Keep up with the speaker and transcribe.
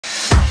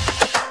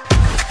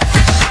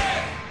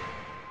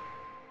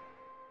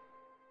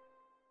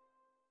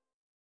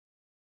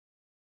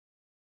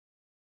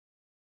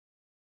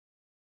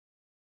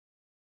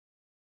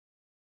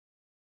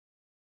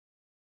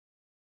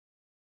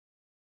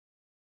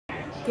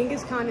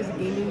Genghis Khan is a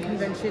gaming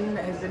convention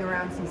that has been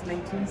around since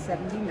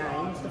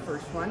 1979. It's the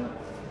first one.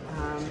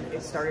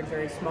 It started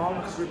very small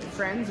with a group of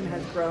friends and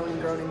has grown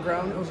and grown and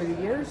grown over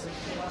the years.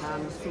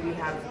 So we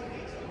have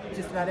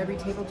just about every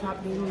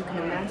tabletop game you can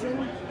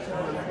imagine.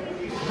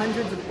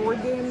 Hundreds of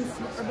board games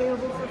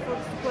available for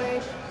folks to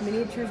play,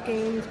 miniatures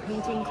games,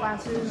 painting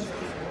classes,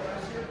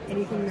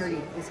 anything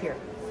nerdy is here.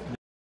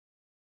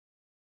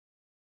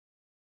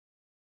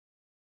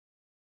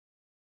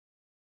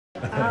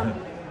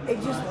 It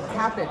just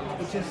happened.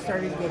 It just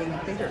started getting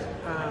bigger.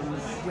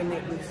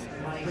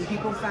 When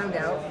people found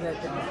out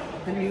that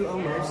the new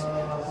owners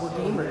were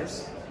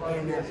gamers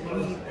and that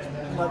we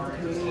loved the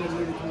community and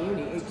knew the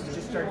community, it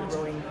just started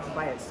growing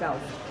by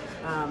itself.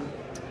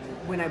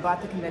 When I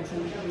bought the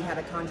convention, we had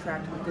a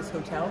contract with this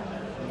hotel,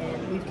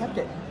 and we've kept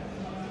it.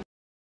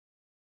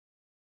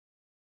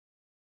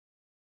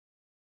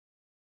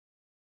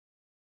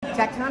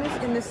 Tecton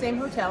is in the same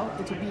hotel.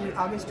 It will be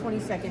August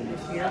 22nd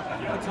this year.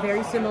 It's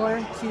very similar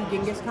to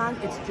Genghis Khan.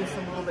 It's just a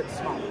little bit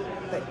smaller,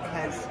 but it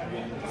has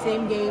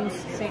same games,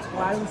 a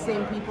lot of the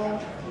same people.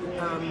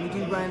 We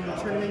do run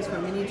tournaments for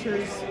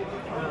miniatures.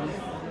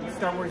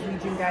 Star Wars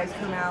Legion guys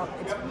come out.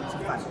 It's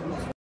fun.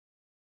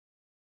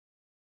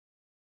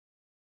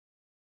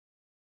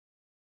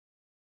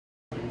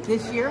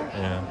 This year,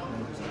 yeah.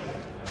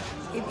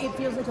 It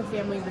feels like a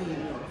family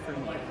reunion for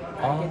me.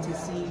 I get to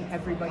see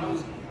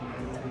everybody.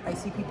 I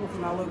see people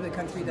from all over the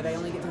country that I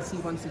only get to see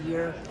once a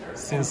year.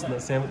 Since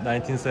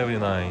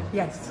 1979.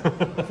 Yes, since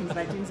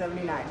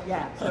 1979.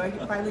 Yeah, so I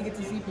finally get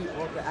to see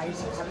people that I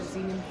haven't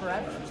seen in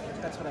forever.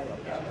 That's what I love.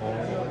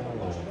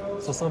 Oh,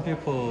 so some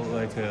people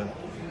like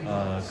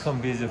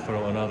come visit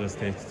from another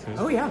state too.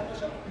 Oh yeah.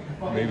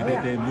 Maybe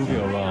they move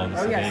around,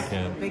 so yes. they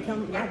can. They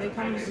come. Yeah, they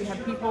come. We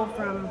have people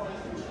from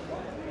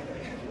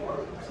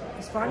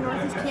as far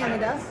north as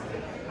Canada.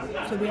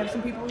 So we have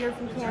some people here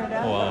from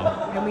Canada,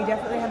 wow. And we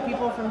definitely have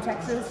people from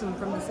Texas and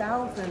from the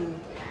South and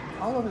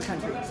all over the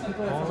country.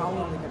 People are from all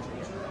over the country.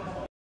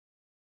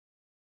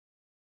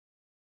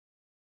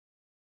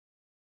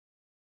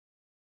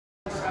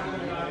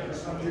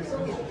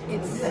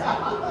 It's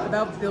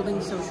about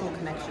building social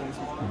connections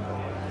with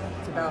people.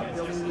 It's about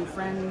building new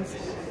friends,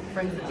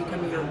 friends that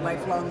become your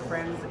lifelong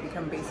friends, that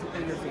become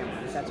basically your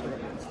family. That's what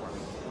it means for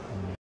me.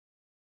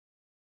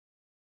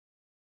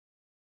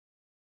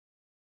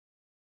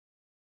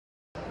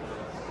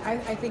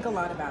 I think a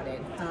lot about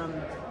it.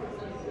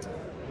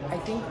 I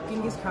think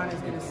Genghis Khan is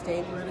going to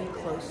stay really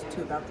close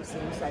to about the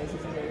same size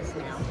as it is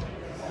now.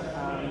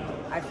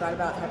 I've thought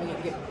about having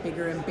it get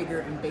bigger and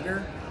bigger and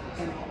bigger,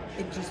 and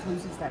it just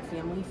loses that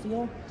family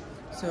feel.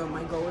 So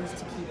my goal is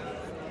to keep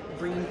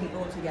bringing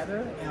people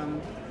together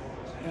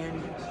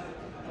and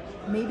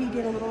maybe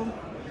get a little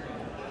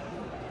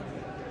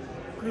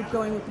group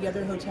going with the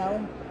other hotel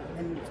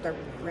and start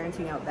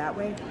branching out that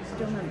way. I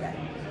don't know yet.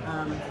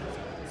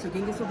 So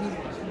Genghis will be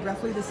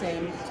roughly the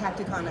same.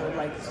 Tacticon, I would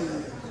like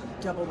to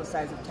double the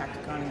size of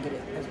Tacticon and get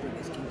it as big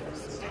as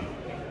Genghis.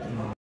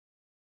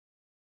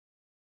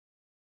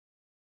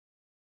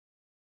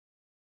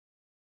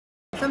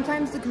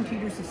 Sometimes the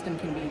computer system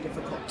can be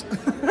difficult.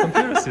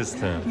 Computer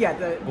system? Yeah.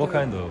 What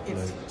kind of?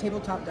 It's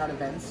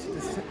tabletop.events.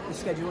 The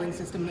scheduling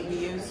system that we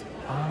use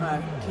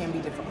can be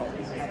difficult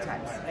at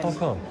times. How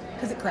come?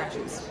 Because it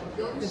crashes.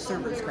 The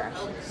servers crash.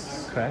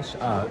 Crash?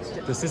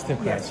 The system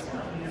crash? Yes.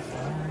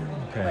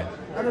 Okay.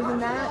 But other than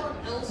that,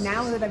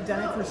 now that I've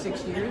done it for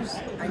 6 years,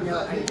 I know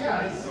I'm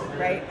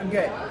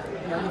good.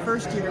 You know, the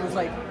first year it was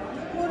like,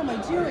 what am I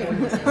doing?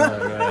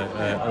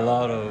 right. A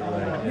lot of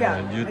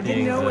new things. I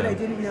didn't know what I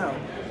didn't know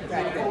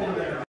back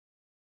then.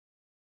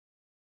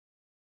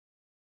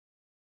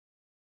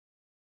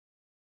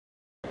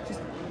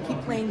 Just keep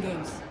playing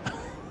games.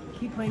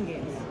 Keep playing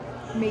games.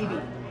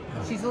 Maybe.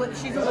 She's a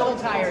little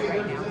tired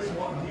right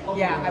now.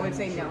 Yeah, I would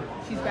say no.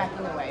 She's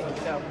backing away.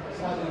 So.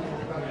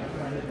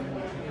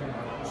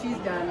 She's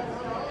done.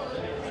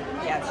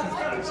 Yeah,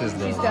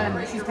 she's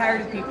done. She's tired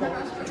of people.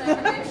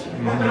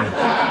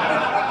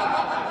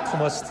 Too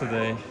much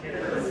today.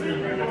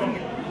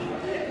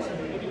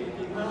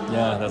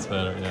 Yeah, that's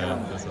better. Yeah,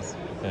 this is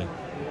okay.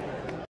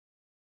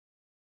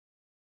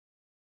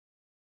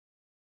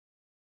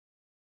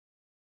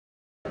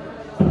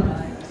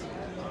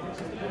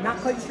 Not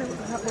quite sure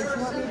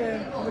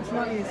what you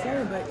want me to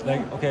say, but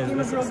Game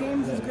of Girl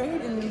Games is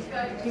great, and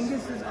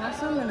Genghis is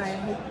awesome, and I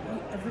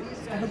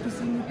hope to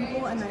see new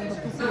people, and I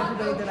hope to see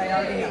everybody that I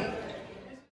already know.